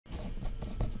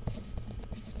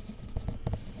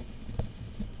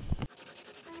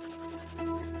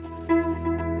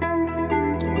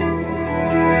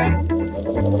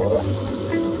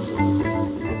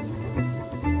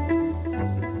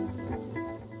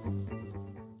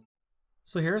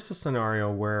So here's a scenario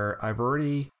where I've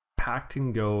already packed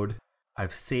and go'd,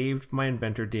 I've saved my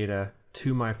Inventor data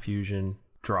to my Fusion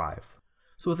drive.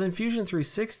 So within Fusion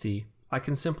 360, I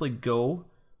can simply go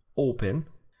open,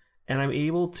 and I'm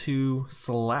able to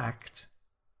select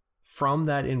from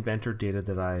that Inventor data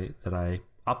that I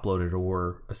uploaded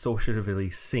or associatively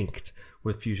synced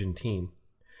with Fusion Team.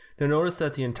 Now notice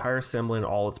that the entire assembly and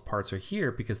all its parts are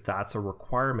here because that's a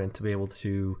requirement to be able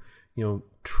to,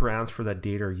 transfer that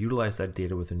data or utilize that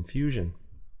data within Fusion.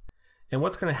 And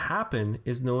what's going to happen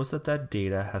is notice that that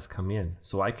data has come in.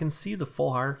 So I can see the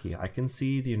full hierarchy. I can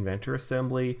see the Inventor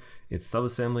assembly, its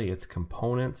subassembly, its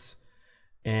components,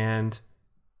 and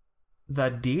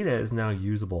that data is now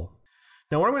usable.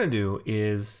 Now what I'm going to do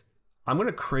is I'm going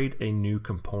to create a new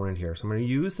component here. So I'm going to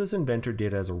use this Inventor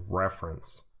data as a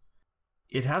reference.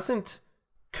 It hasn't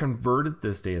converted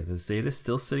this data. This data is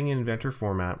still sitting in Inventor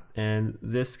format, and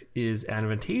this is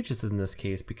advantageous in this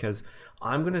case because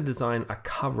I'm going to design a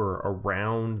cover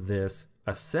around this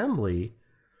assembly,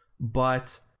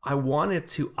 but I want it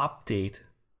to update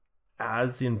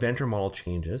as the Inventor model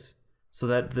changes so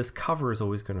that this cover is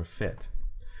always going to fit.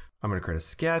 I'm going to create a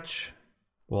sketch.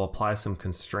 We'll apply some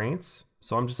constraints.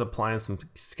 So I'm just applying some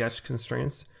sketch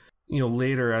constraints.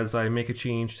 Later as I make a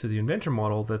change to the Inventor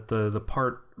model, that the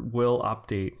part will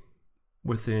update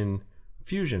within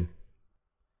Fusion.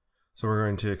 So we're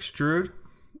going to extrude,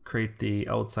 create the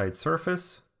outside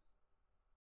surface.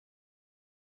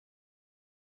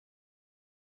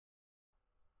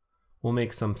 We'll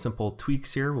make some simple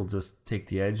tweaks here. We'll just take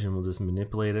the edge and we'll just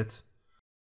manipulate it.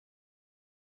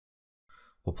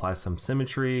 We'll apply some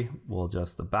symmetry. We'll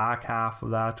adjust the back half of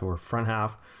that or front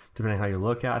half, depending on how you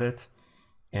look at it.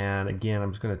 And again,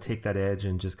 I'm just going to take that edge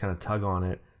and just kind of tug on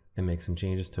it and make some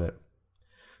changes to it.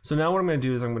 So now what I'm going to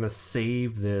do is I'm going to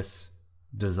save this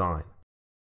design.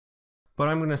 But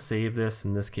I'm going to save this,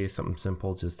 in this case, something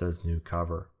simple, just as new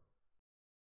cover.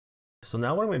 So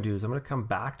now what I'm going to do is I'm going to come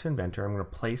back to Inventor. I'm going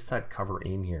to place that cover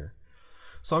in here.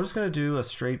 So I'm just going to do a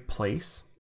straight place.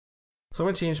 So I'm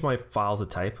going to change my files of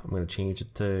type. I'm going to change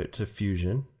it to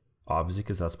Fusion, obviously,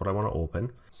 because that's what I want to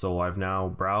open. So I've now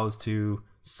browsed to,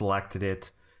 selected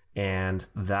it, and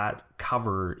that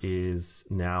cover is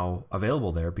now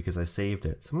available there because I saved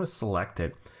it. So I'm going to select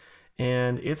it,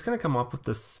 and it's going to come up with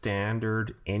the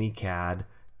standard AnyCAD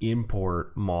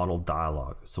import model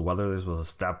dialog. So whether this was a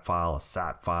step file, a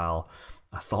SAT file,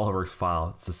 a SolidWorks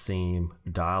file, it's the same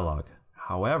dialog.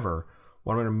 However,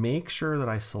 what I'm going to make sure that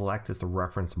I select is the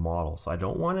reference model. So I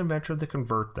don't want Inventor to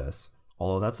convert this,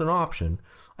 although that's an option.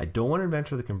 I don't want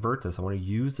Inventor to convert this. I want to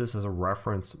use this as a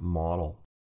reference model.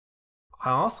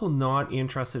 I'm also not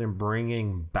interested in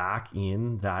bringing back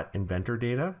in that Inventor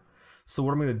data. So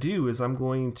what I'm going to do is I'm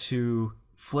going to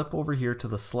flip over here to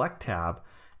the Select tab,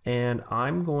 and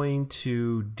I'm going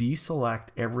to deselect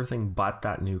everything but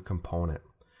that new component.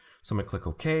 So I'm going to click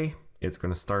OK. It's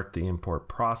going to start the import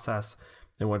process.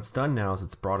 And what it's done now is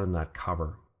it's brought in that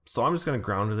cover. So I'm just going to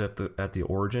ground it at the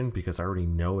origin because I already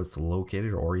know it's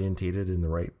located or orientated in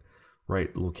the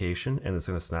right location, and it's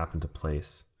going to snap into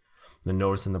place. Then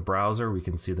notice in the browser, we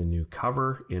can see the new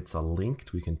cover. It's a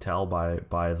linked, we can tell by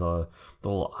the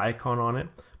little icon on it,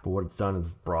 but what it's done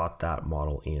is brought that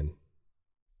model in.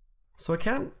 So I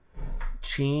can't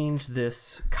change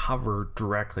this cover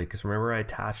directly because remember I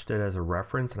attached it as a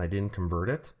reference and I didn't convert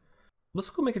it. Let's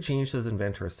go make a change to this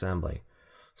Inventor assembly.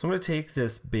 So I'm going to take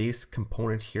this base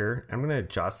component here, and I'm going to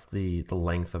adjust the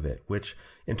length of it, which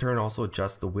in turn also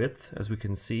adjusts the width, as we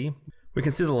can see. We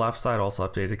can see the left side also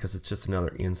updated because it's just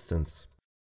another instance.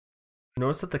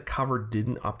 Notice that the cover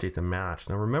didn't update to match.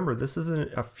 Now remember, this is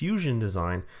a Fusion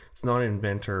design. It's not an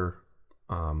Inventor.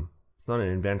 It's not an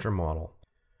Inventor model.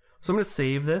 So I'm going to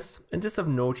save this, and just of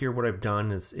note here, what I've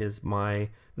done is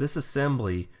this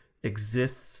assembly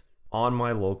exists on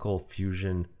my local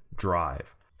Fusion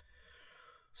drive.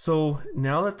 So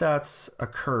now that that's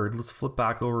occurred, let's flip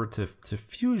back over to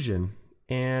Fusion.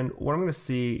 And what I'm going to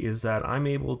see is that I'm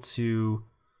able to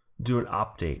do an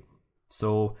update.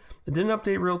 So it didn't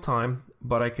update real time,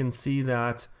 but I can see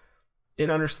that it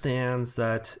understands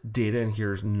that data in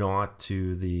here is not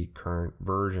to the current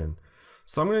version.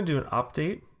 So I'm going to do an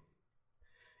update.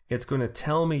 It's going to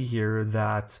tell me here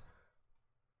that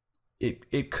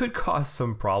it could cause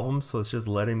some problems. So it's just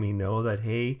letting me know that,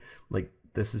 hey, like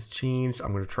this has changed.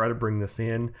 I'm going to try to bring this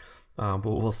in, but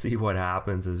we'll see what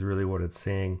happens is really what it's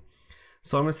saying.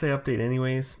 So I'm going to say update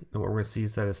anyways, and what we're going to see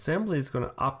is that assembly is going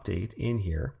to update in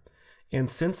here. And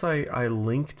since I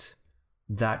linked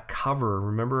that cover,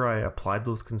 remember I applied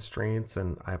those constraints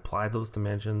and I applied those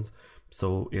dimensions,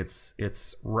 so it's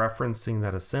referencing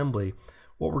that assembly.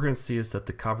 What we're going to see is that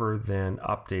the cover then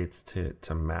updates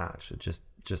to match. It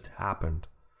just happened.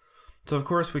 So of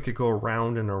course we could go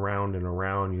around and around and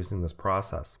around using this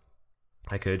process.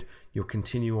 I could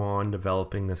continue on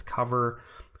developing this cover,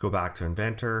 go back to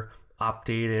Inventor,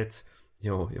 update it,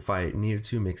 if I needed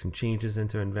to, make some changes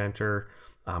into Inventor,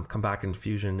 come back in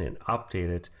Fusion and update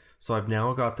it. So I've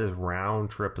now got this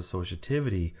round trip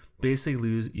associativity,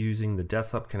 basically using the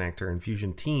desktop connector and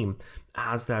Fusion Team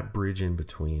as that bridge in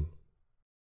between.